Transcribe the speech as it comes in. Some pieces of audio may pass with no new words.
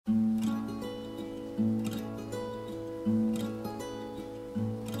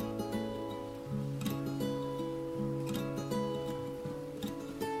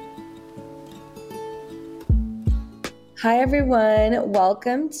Hi, everyone.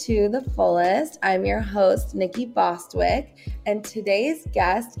 Welcome to The Fullest. I'm your host, Nikki Bostwick, and today's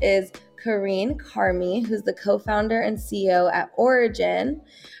guest is Carine Carmy, who's the co-founder and CEO at Origin.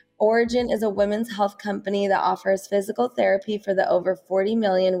 Origin is a women's health company that offers physical therapy for the over 40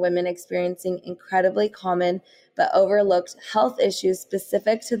 million women experiencing incredibly common but overlooked health issues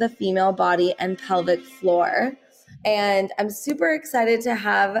specific to the female body and pelvic floor. And I'm super excited to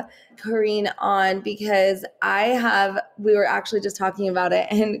have Carine on because we were actually just talking about it,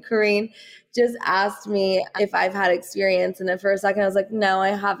 and Carine just asked me if I've had experience. And for a second I was like, no, I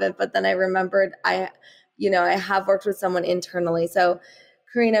haven't. But then I remembered I have worked with someone internally. So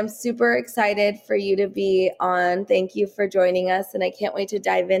Carine, I'm super excited for you to be on. Thank you for joining us. And I can't wait to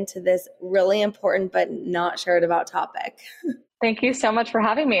dive into this really important but not shared about topic. Thank you so much for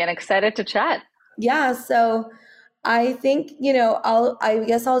having me and excited to chat. Yeah. So I think, I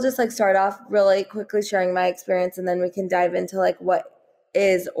guess I'll just start off really quickly sharing my experience, and then we can dive into what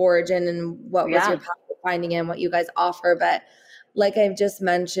is Origin and what was your path to finding it and what you guys offer. But like I've just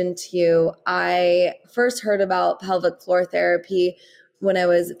mentioned to you, I first heard about pelvic floor therapy when I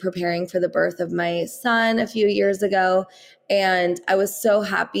was preparing for the birth of my son a few years ago. And I was so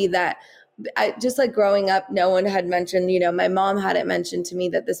happy that growing up, no one had mentioned, my mom hadn't mentioned to me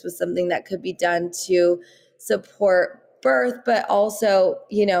that this was something that could be done to support birth, but also,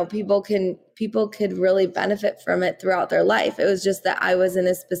 people could really benefit from it throughout their life. It was just that I was in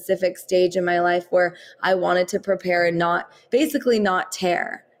a specific stage in my life where I wanted to prepare and not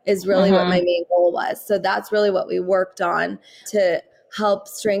tear is really what my main goal was. So that's really what we worked on to help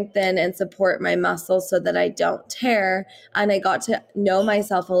strengthen and support my muscles so that I don't tear. And I got to know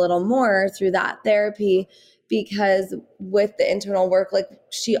myself a little more through that therapy, because with the internal work,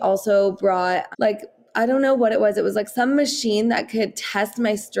 she also brought I don't know what it was. It was some machine that could test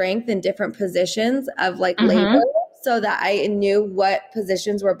my strength in different positions of labor, so that I knew what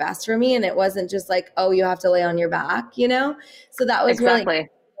positions were best for me. And it wasn't just oh, you have to lay on your back, So that was really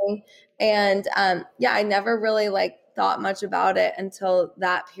interesting. And I never really thought much about it until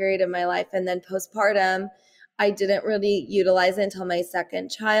that period of my life. And then postpartum, I didn't really utilize it until my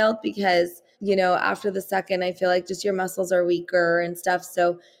second child, because, after the second, I feel like just your muscles are weaker and stuff.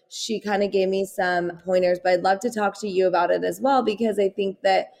 So she kind of gave me some pointers, but I'd love to talk to you about it as well, because I think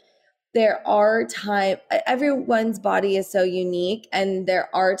that there are everyone's body is so unique, and there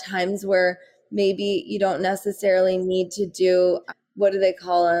are times where maybe you don't necessarily need to do, what do they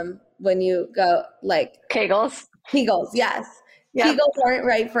call them when you go Kegels. Kegels, yes. Yep. Kegels aren't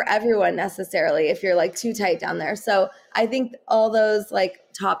right for everyone necessarily if you're too tight down there. So I think all those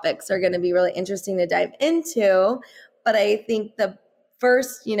topics are going to be really interesting to dive into. But I think the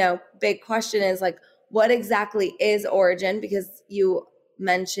first, big question is what exactly is Origin? Because you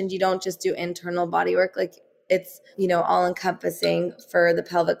mentioned you don't just do internal body work, it's, all encompassing for the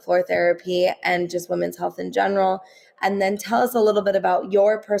pelvic floor therapy and just women's health in general. And then tell us a little bit about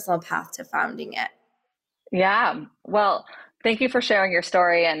your personal path to founding it. Yeah. Well, thank you for sharing your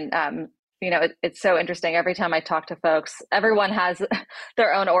story. And, it's so interesting. Every time I talk to folks, everyone has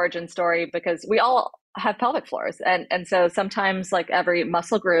their own origin story, because we all have pelvic floors. And so sometimes every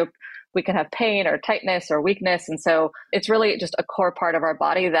muscle group, we can have pain or tightness or weakness. And so it's really just a core part of our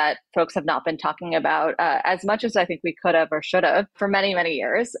body that folks have not been talking about as much as I think we could have or should have for many, many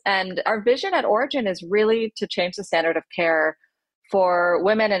years. And our vision at Origin is really to change the standard of care for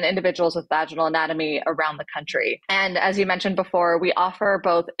women and individuals with vaginal anatomy around the country. And as you mentioned before, we offer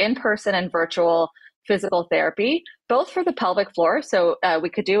both in-person and virtual physical therapy, both for the pelvic floor. So we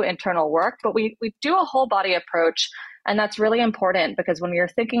could do internal work, but we do a whole body approach. And that's really important, because when you're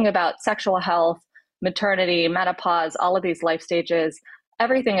thinking about sexual health, maternity, menopause, all of these life stages,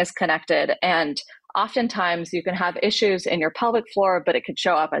 everything is connected. And oftentimes you can have issues in your pelvic floor, but it could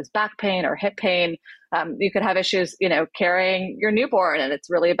show up as back pain or hip pain. You could have issues, carrying your newborn, and it's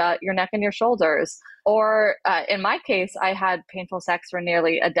really about your neck and your shoulders. Or in my case, I had painful sex for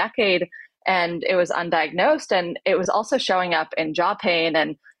nearly a decade, and it was undiagnosed. And it was also showing up in jaw pain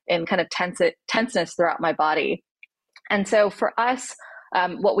and in kind of tenseness throughout my body. And so for us,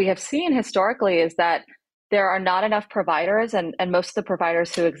 what we have seen historically is that there are not enough providers, and most of the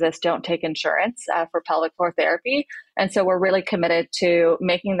providers who exist don't take insurance for pelvic floor therapy. And so we're really committed to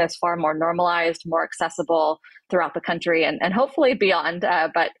making this far more normalized, more accessible throughout the country, and hopefully beyond.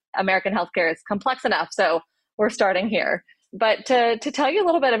 But American healthcare is complex enough, so we're starting here. But to tell you a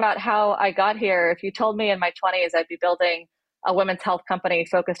little bit about how I got here, if you told me in my 20s I'd be building a women's health company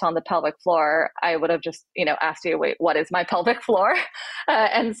focused on the pelvic floor, I would have just, asked you, wait, what is my pelvic floor?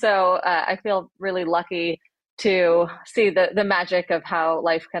 And so I feel really lucky to see the magic of how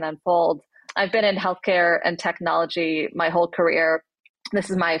life can unfold I've been in healthcare and technology my whole career. This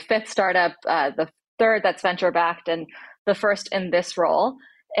is my fifth startup, the third that's venture backed, and the first in this role,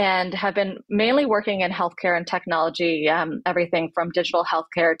 and have been mainly working in healthcare and technology, everything from digital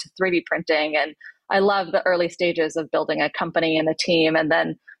healthcare to 3D printing. And I love the early stages of building a company and a team, and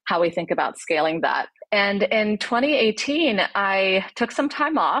then how we think about scaling that. And in 2018, I took some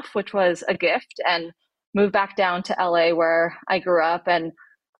time off, which was a gift, and moved back down to LA where I grew up. And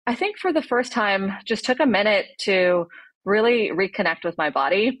I think for the first time, just took a minute to really reconnect with my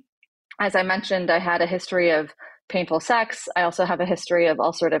body. As I mentioned, I had a history of painful sex. I also have a history of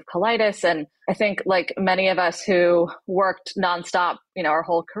ulcerative colitis. And I think like many of us who worked nonstop, our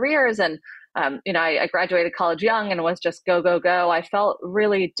whole careers, and I graduated college young and was just go, go, go. I felt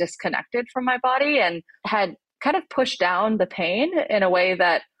really disconnected from my body and had kind of pushed down the pain in a way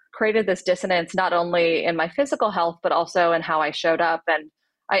that created this dissonance, not only in my physical health, but also in how I showed up. And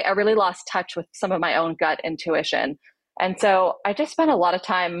I really lost touch with some of my own gut intuition. And so I just spent a lot of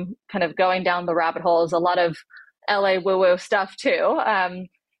time kind of going down the rabbit holes, a lot of LA woo-woo stuff too.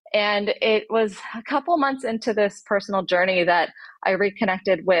 And it was a couple months into this personal journey that I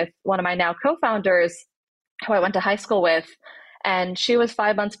reconnected with one of my now co-founders who I went to high school with. And she was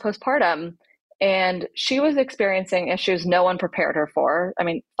 5 months postpartum, and she was experiencing issues no one prepared her for. I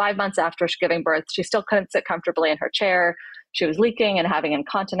mean, 5 months after giving birth, she still couldn't sit comfortably in her chair. She was leaking and having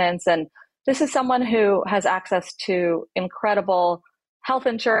incontinence. And this is someone who has access to incredible health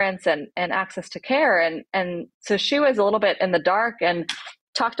insurance and access to care. And so she was a little bit in the dark, and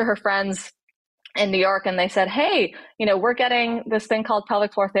talked to her friends in New York, and they said, hey, we're getting this thing called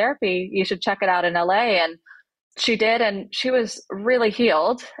pelvic floor therapy. You should check it out in LA. And she did, and she was really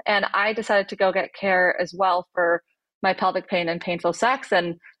healed. And I decided to go get care as well for my pelvic pain and painful sex.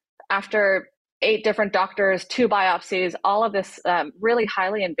 And after 8 different doctors, 2 biopsies, all of this really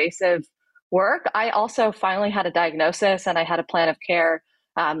highly invasive work, I also finally had a diagnosis, and I had a plan of care,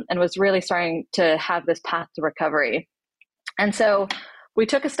 and was really starting to have this path to recovery. And so we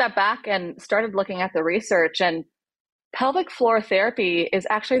took a step back and started looking at the research, and pelvic floor therapy is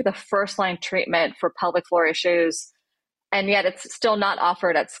actually the first line treatment for pelvic floor issues, and yet it's still not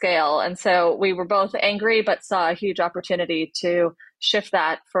offered at scale. And so we were both angry, but saw a huge opportunity to shift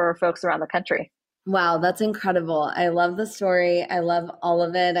that for folks around the country. Wow, that's incredible. I love the story. I love all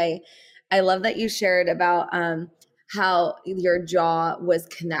of it. I love that you shared about how your jaw was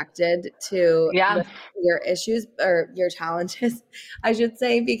connected to your issues or your challenges, I should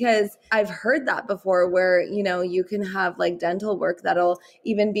say, because I've heard that before where, you can have like dental work that'll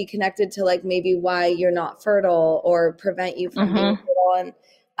even be connected to like maybe why you're not fertile or prevent you from being fertile. And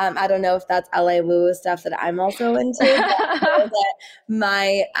I don't know if that's LA woo stuff that I'm also into,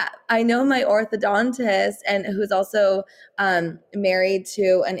 but I know my orthodontist, and who's also married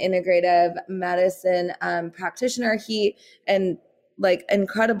to an integrative medicine practitioner. He and like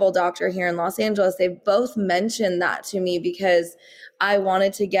incredible doctor here in Los Angeles. They both mentioned that to me because I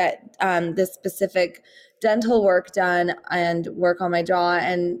wanted to get this specific dental work done and work on my jaw.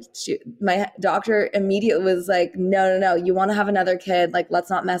 And my doctor immediately was like, no, you want to have another kid. Like, let's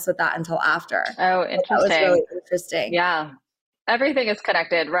not mess with that until after. Oh, interesting. That was really interesting. Yeah. Everything is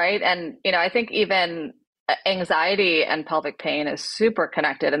connected, right? And, I think even anxiety and pelvic pain is super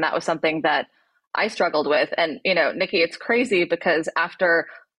connected. And that was something that I struggled with. And, Nikki, it's crazy because after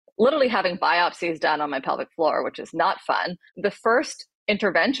literally having biopsies done on my pelvic floor, which is not fun, the first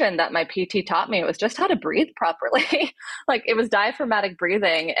intervention that my PT taught me was just how to breathe properly. Like it was diaphragmatic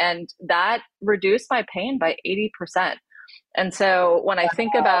breathing, and that reduced my pain by 80%. And so when I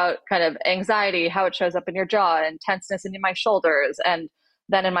think about kind of anxiety, how it shows up in your jaw, and tenseness in my shoulders, and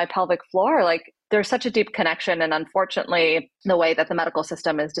then in my pelvic floor, like there's such a deep connection. And unfortunately, the way that the medical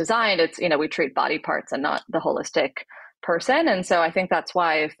system is designed, it's, we treat body parts and not the holistic person. And so I think that's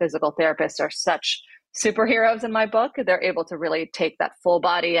why physical therapists are such superheroes in my book. They're able to really take that full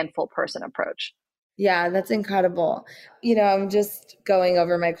body and full person approach. Yeah, that's incredible. I'm just going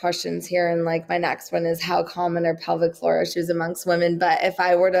over my questions here, and like my next one is how common are pelvic floor issues amongst women? But if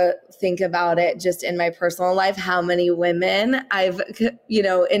I were to think about it just in my personal life, how many women I've,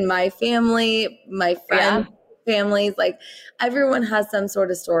 in my family, my friends, families, like everyone has some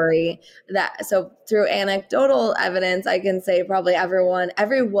sort of story so through anecdotal evidence, I can say probably every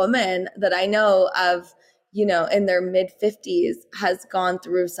woman that I know of, in their mid 50s has gone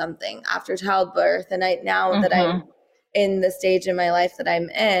through something after childbirth. And that I'm in the stage in my life that I'm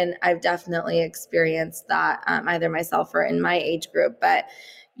in, I've definitely experienced that either myself or in my age group. But,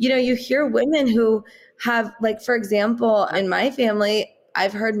 you hear women who have, like, for example, in my family,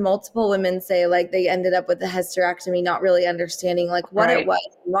 I've heard multiple women say like they ended up with a hysterectomy, not really understanding like what it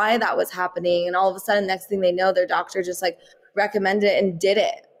was, why that was happening. And all of a sudden, next thing they know, their doctor just like recommended it and did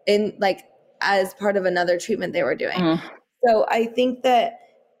it in like as part of another treatment they were doing. So I think that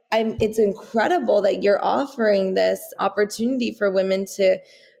it's incredible that you're offering this opportunity for women to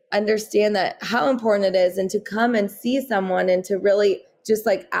understand that how important it is and to come and see someone and to really just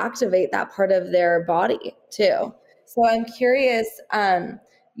like activate that part of their body too. So I'm curious,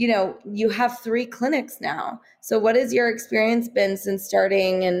 you have 3 clinics now. So what has your experience been since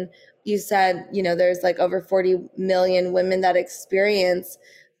starting? And you said, there's like over 40 million women that experience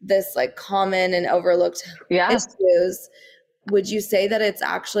this like common and overlooked issues. Would you say that it's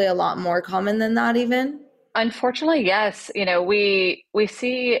actually a lot more common than that even? Unfortunately, yes. We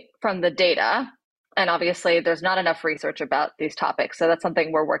see from the data, and obviously there's not enough research about these topics. So that's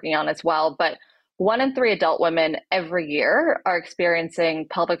something we're working on as well. But 1 in 3 adult women every year are experiencing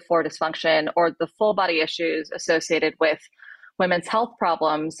pelvic floor dysfunction or the full body issues associated with women's health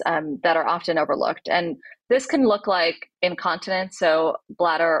problems that are often overlooked. And this can look like incontinence, so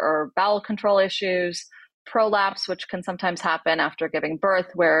bladder or bowel control issues, prolapse, which can sometimes happen after giving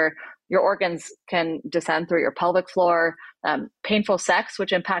birth, where your organs can descend through your pelvic floor, painful sex,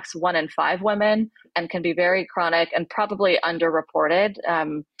 which impacts 1 in 5 women and can be very chronic and probably underreported.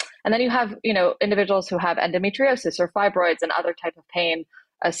 And then you have, individuals who have endometriosis or fibroids and other type of pain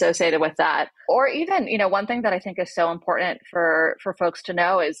associated with that. Or even, one thing that I think is so important for folks to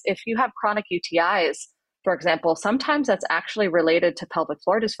know is if you have chronic UTIs, for example, sometimes that's actually related to pelvic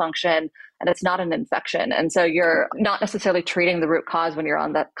floor dysfunction and it's not an infection. And so you're not necessarily treating the root cause when you're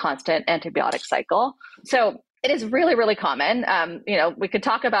on that constant antibiotic cycle. So it is really, really common. We could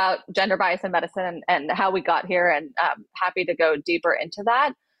talk about gender bias in medicine and how we got here, and happy to go deeper into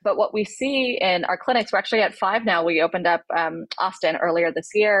that. But what we see in our clinics, we're actually at 5 now. We opened up Austin earlier this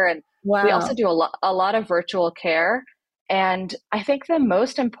year, and we also do a lot of virtual care. And I think the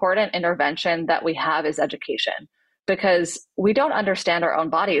most important intervention that we have is education, because we don't understand our own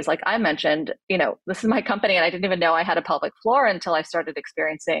bodies. Like I mentioned, this is my company and I didn't even know I had a pelvic floor until I started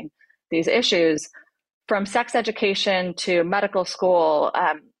experiencing these issues. From sex education to medical school,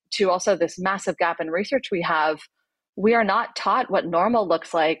 to also this massive gap in research we are not taught what normal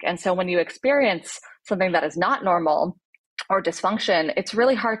looks like. And so when you experience something that is not normal or dysfunction, it's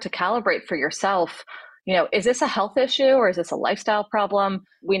really hard to calibrate for yourself. Is this a health issue or is this a lifestyle problem?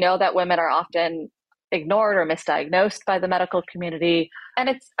 We know that women are often ignored or misdiagnosed by the medical community.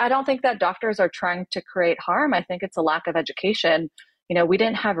 And I don't think that doctors are trying to create harm. I think it's a lack of education. We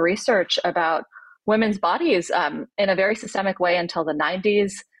didn't have research about women's bodies in a very systemic way until the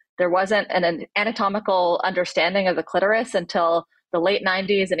 90s. There wasn't an anatomical understanding of the clitoris until the late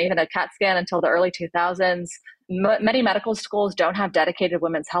 90s, and even a CAT scan until the early 2000s. Many medical schools don't have dedicated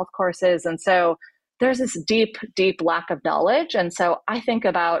women's health courses. And so there's this deep, deep lack of knowledge. And so I think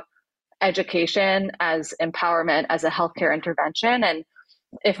about education as empowerment, as a healthcare intervention. And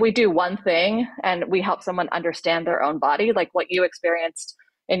if we do one thing and we help someone understand their own body, like what you experienced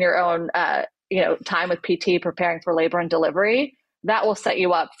in your own time with PT preparing for labor and delivery, that will set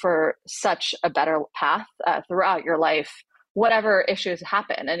you up for such a better path throughout your life, whatever issues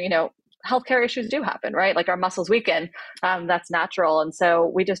happen. And, healthcare issues do happen, right? Like our muscles weaken, that's natural. And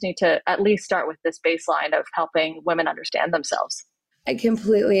so we just need to at least start with this baseline of helping women understand themselves. I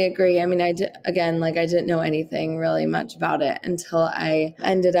completely agree. I mean, I didn't know anything really much about it until I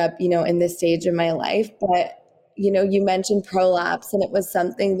ended up, in this stage of my life. But you mentioned prolapse, and it was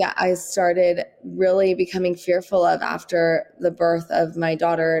something that I started really becoming fearful of after the birth of my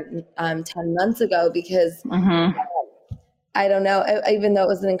daughter 10 months ago, because I don't know, even though it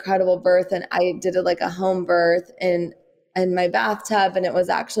was an incredible birth and I did it like a home birth in my bathtub, and it was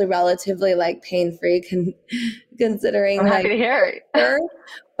actually relatively like pain-free considering I'm happy to hear it. Birth,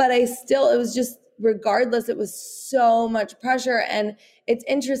 but it was just, regardless, it was so much pressure. And it's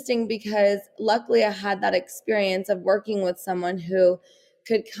interesting because luckily I had that experience of working with someone who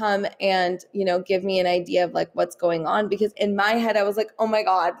could come and, give me an idea of like what's going on, because in my head, I was like, oh my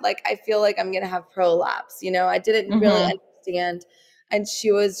God, like, I feel like I'm going to have prolapse. I didn't really understand. And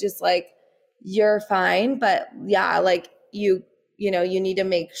she was just like, you're fine. But yeah, like you need to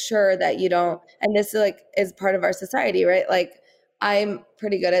make sure that you don't, and this is part of our society, right? Like, I'm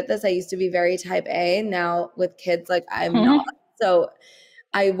pretty good at this. I used to be very type A. Now with kids, like I'm not. So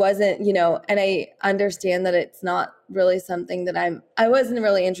I wasn't, and I understand that it's not really something that I wasn't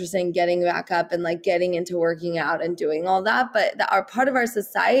really interested in getting back up and like getting into working out and doing all that. But our part of our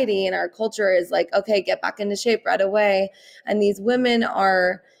society and our culture is like, okay, get back into shape right away. And these women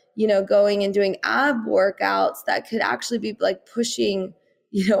are, going and doing ab workouts that could actually be like pushing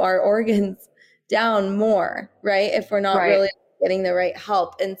our organs down more, right? If we're not really getting the right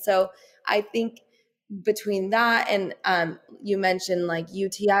help. And so I think between that and you mentioned like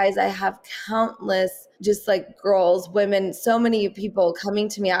UTIs, I have countless just like girls, women, so many people coming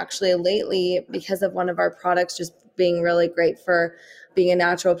to me actually lately because of one of our products just being really great for being a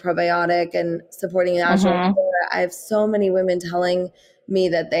natural probiotic and supporting natural care. I have so many women telling me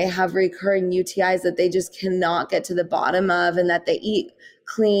that they have recurring UTIs that they just cannot get to the bottom of, and that they eat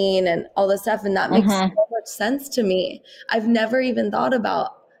clean and all this stuff. And that makes so much sense to me. I've never even thought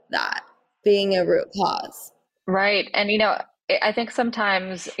about that being a root cause. Right. And, I think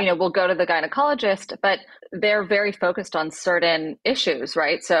sometimes, we'll go to the gynecologist, but they're very focused on certain issues,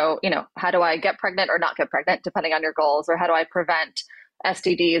 right? So, how do I get pregnant or not get pregnant, depending on your goals, or how do I prevent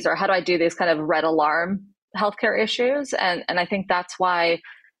STDs, or how do I do these kind of red alarm healthcare issues? And I think that's why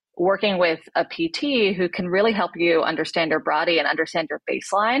working with a PT who can really help you understand your body and understand your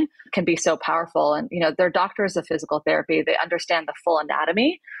baseline can be so powerful. And, they're doctors of physical therapy. They understand the full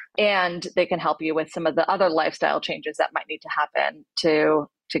anatomy, and they can help you with some of the other lifestyle changes that might need to happen to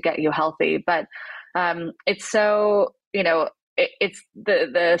get you healthy. But it's so, it's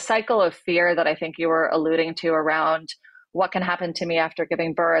the cycle of fear that I think you were alluding to around what can happen to me after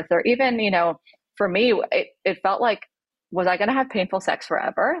giving birth, or even, for me, it felt like, was I going to have painful sex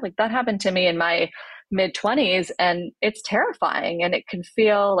forever? Like that happened to me in my mid-20s, and it's terrifying. And it can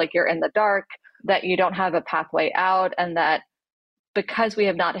feel like you're in the dark, that you don't have a pathway out, and that because we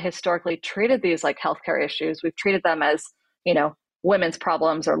have not historically treated these like healthcare issues, we've treated them as, women's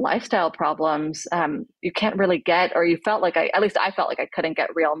problems or lifestyle problems. You can't really get, or you felt like at least I felt like I couldn't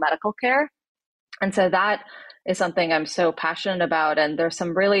get real medical care. And so that is something I'm so passionate about. And there's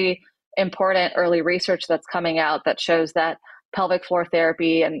some really important early research that's coming out that shows that pelvic floor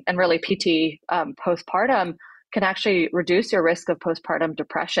therapy and really PT postpartum can actually reduce your risk of postpartum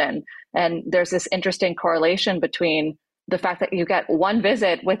depression. And there's this interesting correlation between the fact that you get one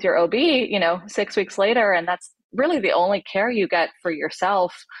visit with your OB, 6 weeks later, and that's really the only care you get for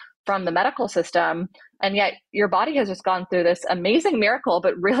yourself from the medical system. And yet your body has just gone through this amazing miracle,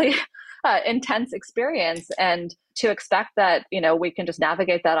 but really intense experience. And to expect that, we can just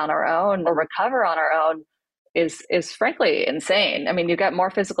navigate that on our own or recover on our own is frankly insane. I mean, you get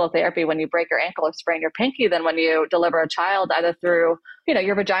more physical therapy when you break your ankle or sprain your pinky than when you deliver a child either through,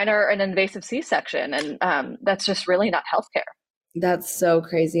 your vagina or an invasive C-section. And that's just really not healthcare. That's so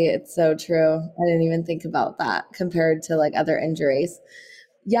crazy. It's so true. I didn't even think about that compared to like other injuries.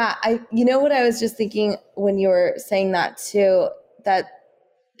 Yeah. What I was just thinking when you were saying that too, that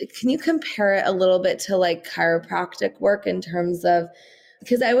can you compare it a little bit to like chiropractic work in terms of,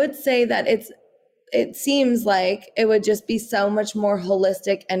 because I would say that it seems like it would just be so much more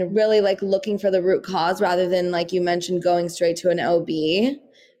holistic and really like looking for the root cause rather than, like you mentioned, going straight to an OB.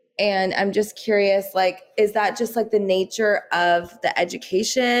 And I'm just curious, like, is that just like the nature of the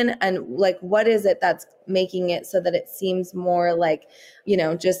education, and like, what is it that's making it so that it seems more like,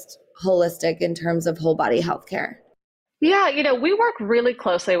 just holistic in terms of whole body healthcare? Yeah, we work really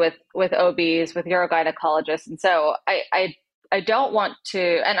closely with OBs, with urogynecologists. And so I don't want to,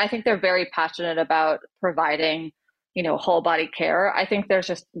 and I think they're very passionate about providing, whole body care. I think there's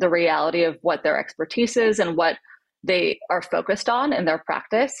just the reality of what their expertise is and what they are focused on in their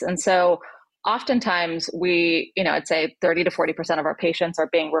practice. And so oftentimes I'd say 30 to 40% of our patients are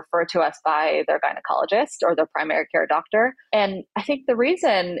being referred to us by their gynecologist or their primary care doctor. And I think the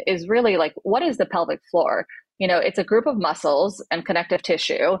reason is really like, what is the pelvic floor? It's a group of muscles and connective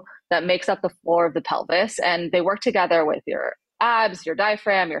tissue that makes up the floor of the pelvis, and they work together with your abs, your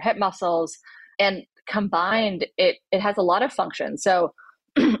diaphragm, your hip muscles, and combined, it has a lot of functions. So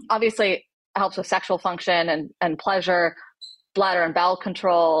obviously it helps with sexual function and pleasure, bladder and bowel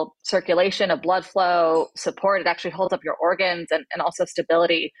control, circulation of blood flow, support. It actually holds up your organs and also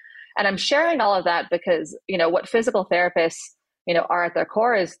stability. And I'm sharing all of that because, what physical therapists are at their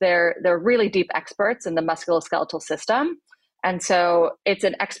core is they're really deep experts in the musculoskeletal system. And so it's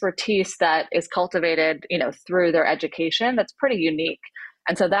an expertise that is cultivated, through their education that's pretty unique.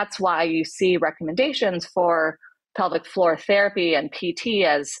 And so that's why you see recommendations for pelvic floor therapy and PT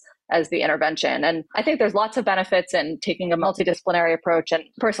as the intervention. And I think there's lots of benefits in taking a multidisciplinary approach. And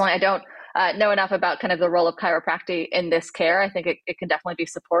personally, I don't know enough about kind of the role of chiropractic in this care. I think it can definitely be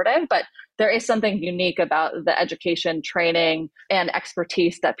supportive, but there is something unique about the education, training, and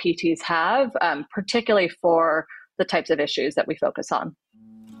expertise that PTs have, particularly for the types of issues that we focus on.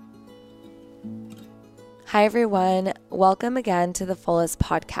 Hi, everyone. Welcome again to the Fullest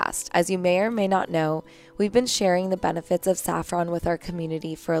podcast. As you may or may not know, we've been sharing the benefits of saffron with our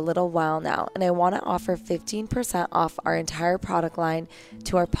community for a little while now, and I want to offer 15% off our entire product line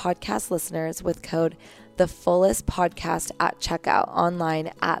to our podcast listeners with code TheFullestPodcast at checkout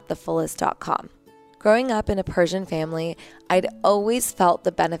online at thefullest.com. Growing up in a Persian family, I'd always felt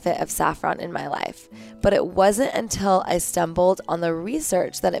the benefit of saffron in my life, but it wasn't until I stumbled on the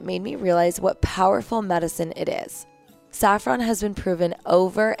research that it made me realize what powerful medicine it is. Saffron has been proven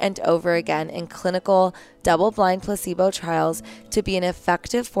over and over again in clinical, double-blind placebo trials to be an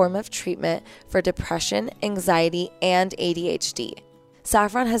effective form of treatment for depression, anxiety, and ADHD.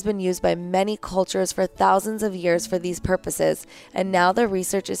 Saffron has been used by many cultures for thousands of years for these purposes, and now the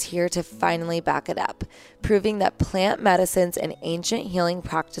research is here to finally back it up, proving that plant medicines and ancient healing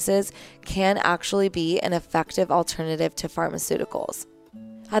practices can actually be an effective alternative to pharmaceuticals.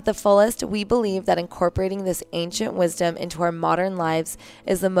 At The Fullest, we believe that incorporating this ancient wisdom into our modern lives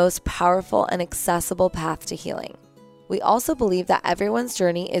is the most powerful and accessible path to healing. We also believe that everyone's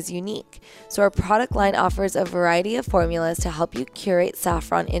journey is unique, so our product line offers a variety of formulas to help you curate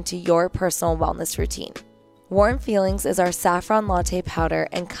saffron into your personal wellness routine. Warm Feelings is our saffron latte powder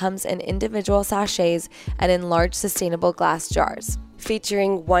and comes in individual sachets and in large sustainable glass jars.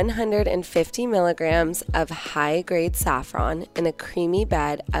 Featuring 150 milligrams of high-grade saffron in a creamy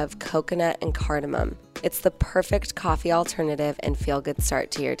bed of coconut and cardamom. It's the perfect coffee alternative and feel-good start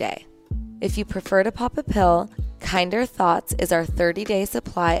to your day. If you prefer to pop a pill, Kinder Thoughts is our 30-day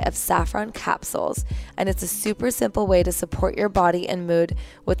supply of saffron capsules, and it's a super simple way to support your body and mood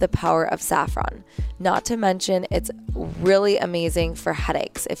with the power of saffron. Not to mention, it's really amazing for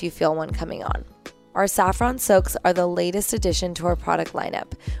headaches if you feel one coming on. Our saffron soaks are the latest addition to our product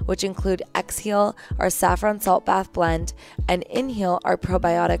lineup, which include Exhale, our saffron salt bath blend, and Inhale, our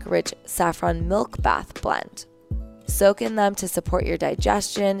probiotic-rich saffron milk bath blend. Soak in them to support your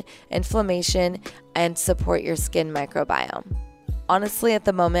digestion, inflammation, and support your skin microbiome. Honestly, at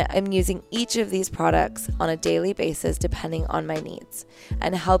the moment, I'm using each of these products on a daily basis depending on my needs.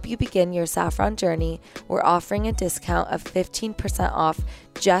 And to help you begin your saffron journey, we're offering a discount of 15% off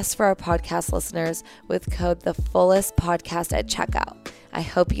just for our podcast listeners with code TheFullestPodcast at checkout. I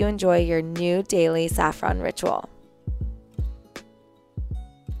hope you enjoy your new daily saffron ritual.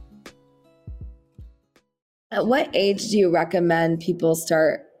 At what age do you recommend people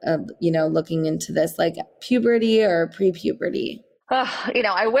start, looking into this, like puberty or pre-puberty?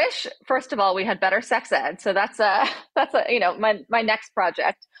 I wish, first of all, we had better sex ed. So that's my next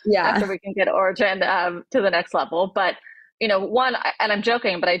project. Yeah. After we can get Origin to the next level. But, one, and I'm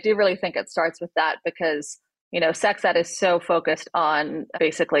joking, but I do really think it starts with that because, sex ed is so focused on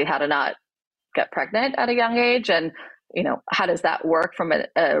basically how to not get pregnant at a young age. And how does that work from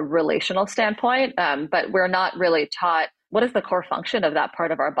a relational standpoint? But we're not really taught what is the core function of that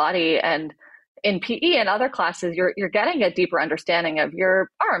part of our body. And in PE and other classes, you're getting a deeper understanding of your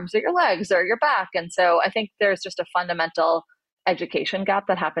arms or your legs or your back. And so I think there's just a fundamental education gap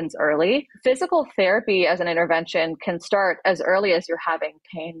that happens early. Physical therapy as an intervention can start as early as you're having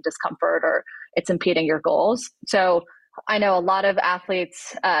pain, discomfort, or it's impeding your goals. So I know a lot of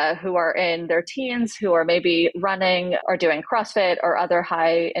athletes who are in their teens who are maybe running or doing CrossFit or other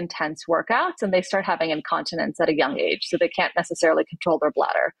high intense workouts, and they start having incontinence at a young age. So they can't necessarily control their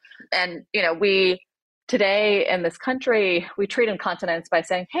bladder. And, we today in this country, we treat incontinence by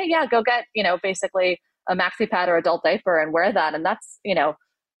saying, hey, yeah, go get, basically a maxi pad or adult diaper and wear that. And that's,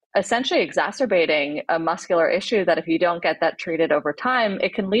 essentially exacerbating a muscular issue that if you don't get that treated over time,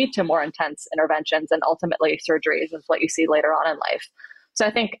 it can lead to more intense interventions and ultimately surgeries is what you see later on in life. So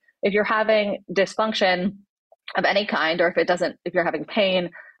I think if you're having dysfunction of any kind, or if you're having pain,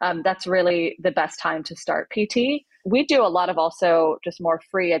 that's really the best time to start PT. We do a lot of also just more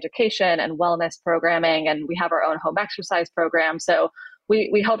free education and wellness programming, and we have our own home exercise program. So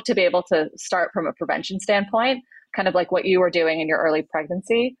we hope to be able to start from a prevention standpoint, kind of like what you were doing in your early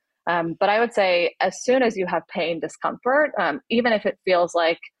pregnancy. But I would say as soon as you have pain, discomfort, even if it feels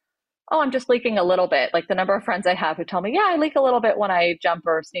like, oh, I'm just leaking a little bit, like the number of friends I have who tell me, yeah, I leak a little bit when I jump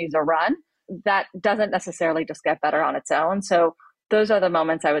or sneeze or run, that doesn't necessarily just get better on its own. So those are the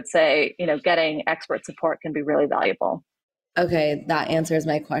moments I would say, getting expert support can be really valuable. Okay, that answers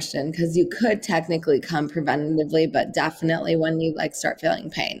my question because you could technically come preventatively, but definitely when you start feeling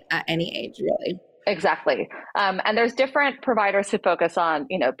pain at any age, really. Exactly. And there's different providers who focus on,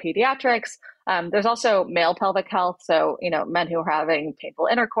 pediatrics. There's also male pelvic health. So, men who are having painful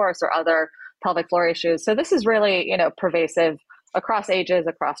intercourse or other pelvic floor issues. So this is really, pervasive across ages,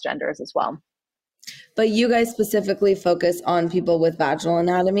 across genders as well. But you guys specifically focus on people with vaginal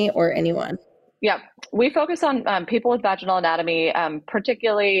anatomy or anyone? Yeah, we focus on people with vaginal anatomy,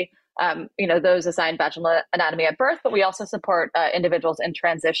 particularly those assigned vaginal anatomy at birth, but we also support individuals in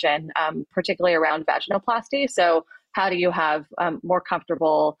transition, particularly around vaginoplasty. So how do you have more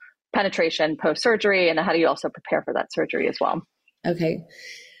comfortable penetration post-surgery, and how do you also prepare for that surgery as well? Okay.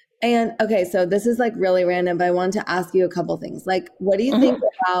 And okay, so this is like really random, but I wanted to ask you a couple things. Like, what do you think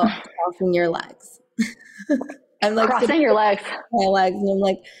about crossing your legs? I'm like crossing your legs. My legs, and I'm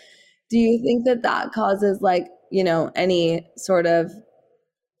like, do you think that that causes like, any sort of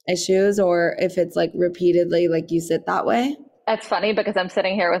issues, or if it's like repeatedly, like you sit that way? It's funny because I'm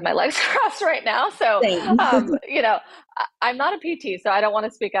sitting here with my legs crossed right now. So, Same. I'm not a PT, so I don't want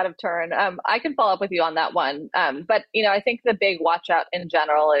to speak out of turn. I can follow up with you on that one. But, I think the big watch out in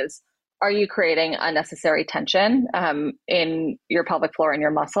general is, are you creating unnecessary tension in your pelvic floor and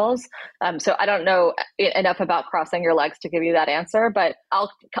your muscles? So I don't know enough about crossing your legs to give you that answer, but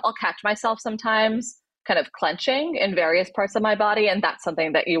I'll catch myself sometimes kind of clenching in various parts of my body. And that's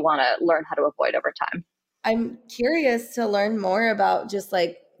something that you want to learn how to avoid over time. I'm curious to learn more about just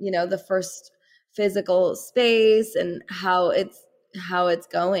like, the first physical space and how it's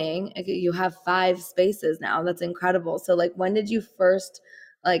going. You have 5 spaces now. That's incredible. So like, when did you first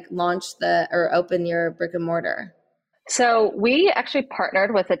like launch or open your brick and mortar? So we actually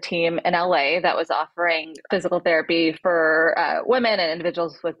partnered with a team in LA that was offering physical therapy for women and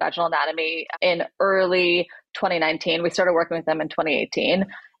individuals with vaginal anatomy in early 2019. We started working with them in 2018.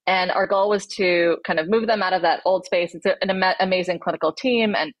 And our goal was to kind of move them out of that old space. It's an amazing clinical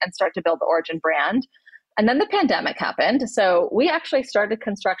team and start to build the Origin brand. And then the pandemic happened. So we actually started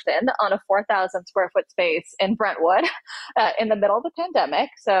construction on a 4,000 square foot space in Brentwood in the middle of the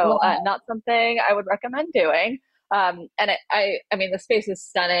pandemic. So not something I would recommend doing. I mean, the space is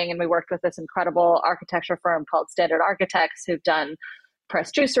stunning. And we worked with this incredible architecture firm called Standard Architects, who've done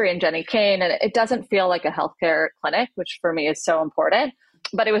Press Juicery and Jenny Kane. And it doesn't feel like a healthcare clinic, which for me is so important.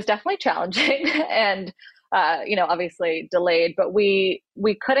 But it was definitely challenging and, obviously delayed. But we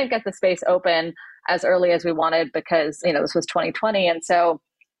couldn't get the space open as early as we wanted because, this was 2020. And so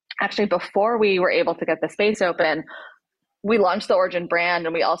actually before we were able to get the space open, we launched the Origin brand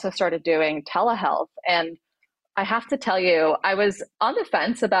and we also started doing telehealth. And I have to tell you, I was on the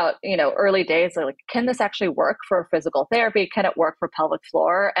fence about, early days, like, can this actually work for physical therapy? Can it work for pelvic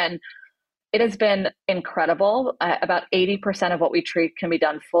floor? And it has been incredible. About 80% of what we treat can be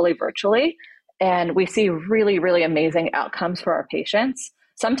done fully virtually. And we see really, really amazing outcomes for our patients.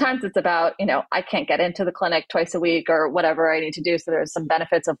 Sometimes it's about, I can't get into the clinic twice a week or whatever I need to do. So there's some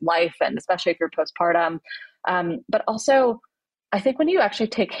benefits of life, and especially if you're postpartum. But also, I think when you actually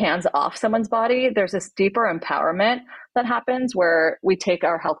take hands off someone's body, there's this deeper empowerment that happens where we take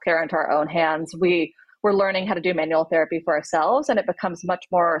our healthcare into our own hands. We're learning how to do manual therapy for ourselves, and it becomes much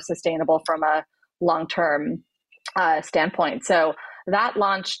more sustainable from a long-term standpoint. So that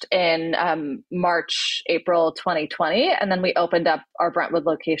launched in April 2020, and then we opened up our Brentwood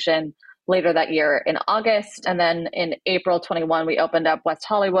location later that year in August. And then in April 21, we opened up West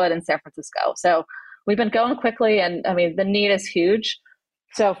Hollywood and San Francisco. So we've been going quickly, and I mean, the need is huge.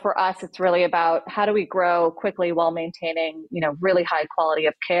 So for us, it's really about how do we grow quickly while maintaining, really high quality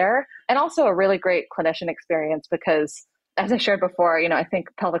of care and also a really great clinician experience because, as I shared before, I think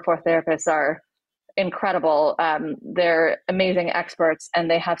pelvic floor therapists are incredible. They're amazing experts and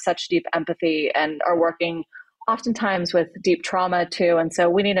they have such deep empathy and are working oftentimes with deep trauma too. And so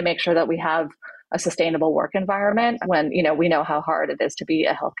we need to make sure that we have a sustainable work environment when, we know how hard it is to be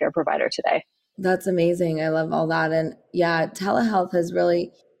a healthcare provider today. That's amazing. I love all that. And yeah, telehealth has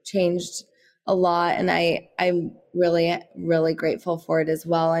really changed a lot. And I'm really, really grateful for it as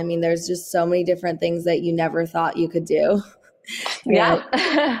well. I mean, there's just so many different things that you never thought you could do.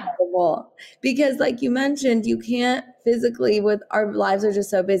 Yeah. Because like you mentioned, you can't physically, with our lives are just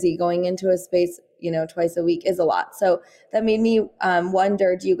so busy, going into a space, twice a week is a lot. So that made me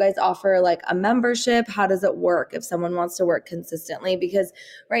wonder, do you guys offer like a membership? How does it work if someone wants to work consistently? Because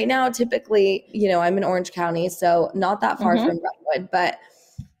right now, typically, I'm in Orange County, so not that far from Brentwood, but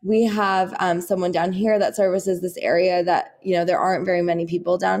we have someone down here that services this area that, there aren't very many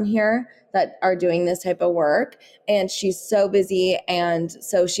people down here that are doing this type of work. And she's so busy. And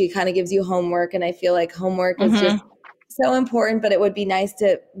so she kind of gives you homework. And I feel like homework is just so important, but it would be nice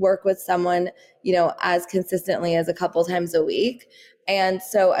to work with someone, as consistently as a couple times a week. And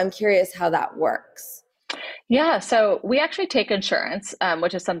so I'm curious how that works. Yeah, so we actually take insurance,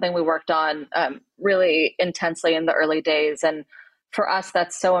 which is something we worked on really intensely in the early days. And for us,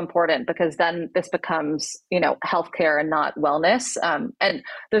 that's so important because then this becomes, healthcare and not wellness. And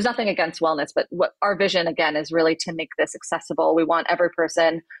there's nothing against wellness, but what our vision again is really to make this accessible. We want every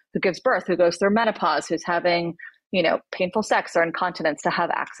person who gives birth, who goes through menopause, who's having, painful sex or incontinence to have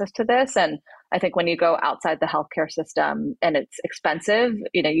access to this. And I think when you go outside the healthcare system and it's expensive,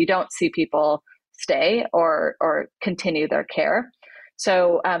 you don't see people stay or continue their care.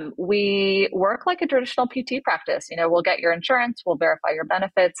 So we work like a traditional PT practice. We'll get your insurance, we'll verify your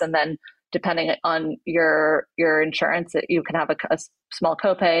benefits, and then depending on your insurance, you can have a small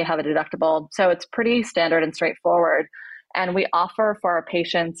copay, have a deductible. So it's pretty standard and straightforward. And we offer for our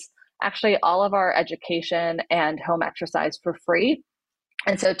patients actually all of our education and home exercise for free.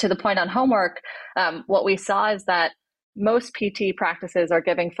 And so to the point on homework, what we saw is that most PT practices are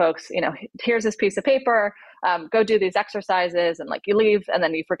giving folks, here's this piece of paper, go do these exercises, and like you leave and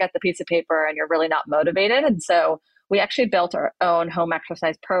then you forget the piece of paper and you're really not motivated. And so we actually built our own home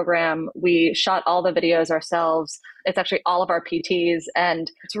exercise program. We shot all the videos ourselves. It's actually all of our PTs,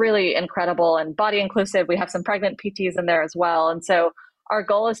 and it's really incredible and body inclusive. We have some pregnant PTs in there as well. And so our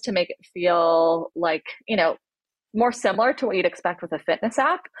goal is to make it feel like, more similar to what you'd expect with a fitness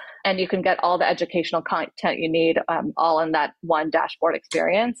app. And you can get all the educational content you need all in that one dashboard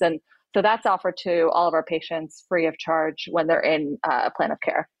experience. And so that's offered to all of our patients free of charge when they're in a plan of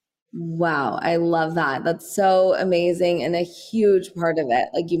care. Wow. I love that. That's so amazing. And a huge part of it,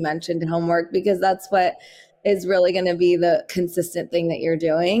 like you mentioned, homework, because that's what is really going to be the consistent thing that you're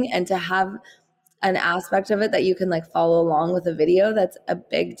doing. And to have an aspect of it that you can like follow along with a video, that's a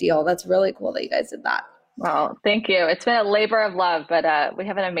big deal. That's really cool that you guys did that. Well, thank you. It's been a labor of love, but we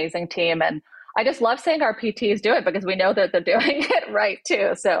have an amazing team. And I just love seeing our PTs do it because we know that they're doing it right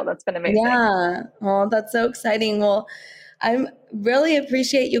too. So that's been amazing. Yeah. Oh, that's so exciting. Well, I really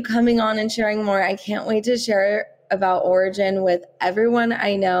appreciate you coming on and sharing more. I can't wait to share about Origin with everyone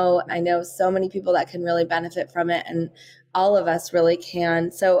I know. I know so many people that can really benefit from it, and all of us really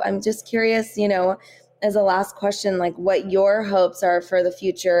can. So I'm just curious, as a last question, like what your hopes are for the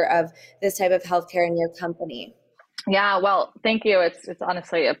future of this type of healthcare in your company. Yeah, well, thank you. It's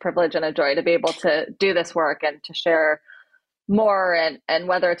honestly a privilege and a joy to be able to do this work and to share more. And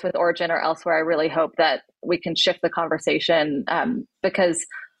whether it's with Origin or elsewhere, I really hope that we can shift the conversation because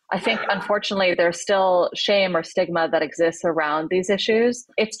I think, unfortunately, there's still shame or stigma that exists around these issues.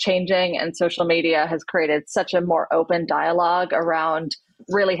 It's changing, and social media has created such a more open dialogue around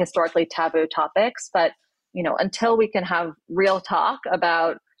really historically taboo topics. But, until we can have real talk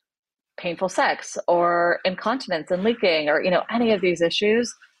about painful sex or incontinence and leaking or, any of these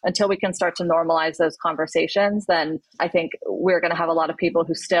issues, until we can start to normalize those conversations, then I think we're going to have a lot of people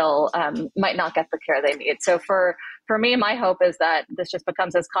who still might not get the care they need. So for me, my hope is that this just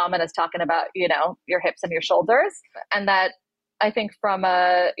becomes as common as talking about, your hips and your shoulders. And that I think from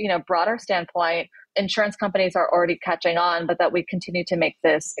a, broader standpoint, insurance companies are already catching on, but that we continue to make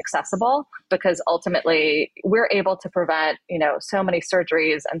this accessible because ultimately we're able to prevent, so many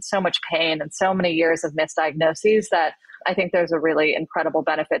surgeries and so much pain and so many years of misdiagnoses that I think there's a really incredible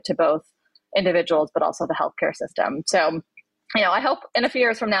benefit to both individuals, but also the healthcare system. So, I hope in a few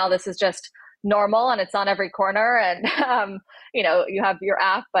years from now, this is just normal and it's on every corner and, you have your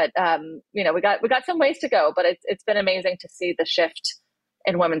app, but, we got some ways to go, but it's been amazing to see the shift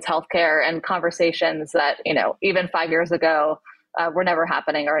in women's healthcare and conversations that, even 5 years ago, were never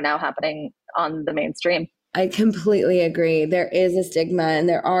happening or are now happening on the mainstream. I completely agree. There is a stigma and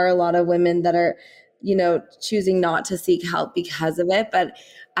there are a lot of women that are, choosing not to seek help because of it. But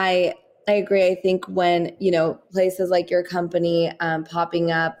I agree. I think when, places like your company popping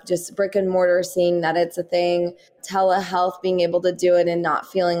up, just brick and mortar, seeing that it's a thing, telehealth, being able to do it and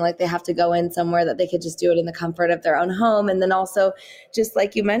not feeling like they have to go in somewhere, that they could just do it in the comfort of their own home. And then also, just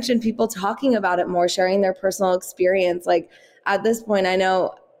like you mentioned, people talking about it more, sharing their personal experience. Like at this point, I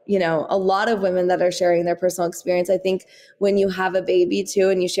know, a lot of women that are sharing their personal experience. I think when you have a baby too,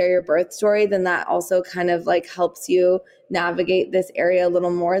 and you share your birth story, then that also kind of like helps you navigate this area a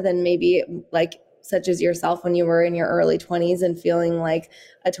little more than maybe like such as yourself when you were in your early 20s and feeling like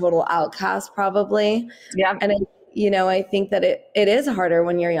a total outcast probably. Yeah. And I think that it is harder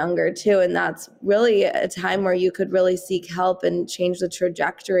when you're younger too. And that's really a time where you could really seek help and change the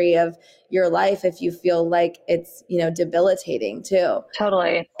trajectory of your life if you feel like it's, debilitating too.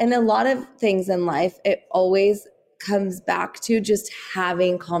 Totally. And a lot of things in life, it always comes back to just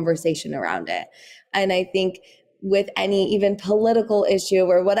having conversation around it. And I think with any even political issue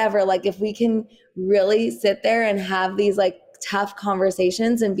or whatever, like if we can really sit there and have these like tough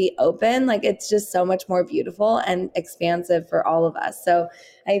conversations and be open, like it's just so much more beautiful and expansive for all of us. So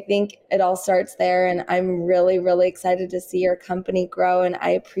I think it all starts there, and I'm really, really excited to see your company grow, and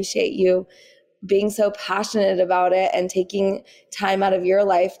I appreciate you being so passionate about it and taking time out of your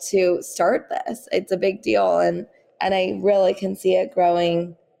life to start this. It's a big deal, and I really can see it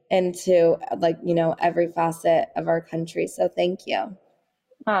growing into like, you know, every facet of our country. So thank you.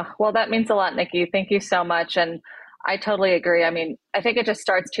 Oh, well, that means a lot, Nikki. Thank you so much. And I totally agree. I mean, I think it just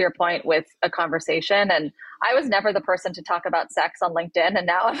starts, to your point, with a conversation. And I was never the person to talk about sex on LinkedIn. And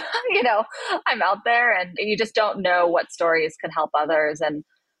now, you know, I'm out there, and you just don't know what stories can help others. And,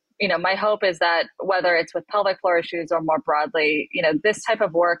 you know, my hope is that whether it's with pelvic floor issues or more broadly, you know, this type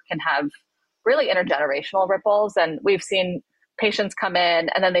of work can have really intergenerational ripples. And we've seen patients come in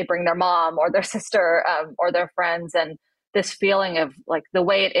and then they bring their mom or their sister or their friends, and this feeling of like the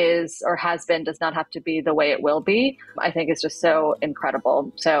way it is or has been does not have to be the way it will be, I think is just so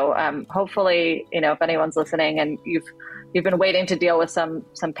incredible. So hopefully, you know, if anyone's listening and you've been waiting to deal with some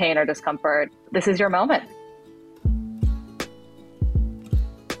pain or discomfort, this is your moment.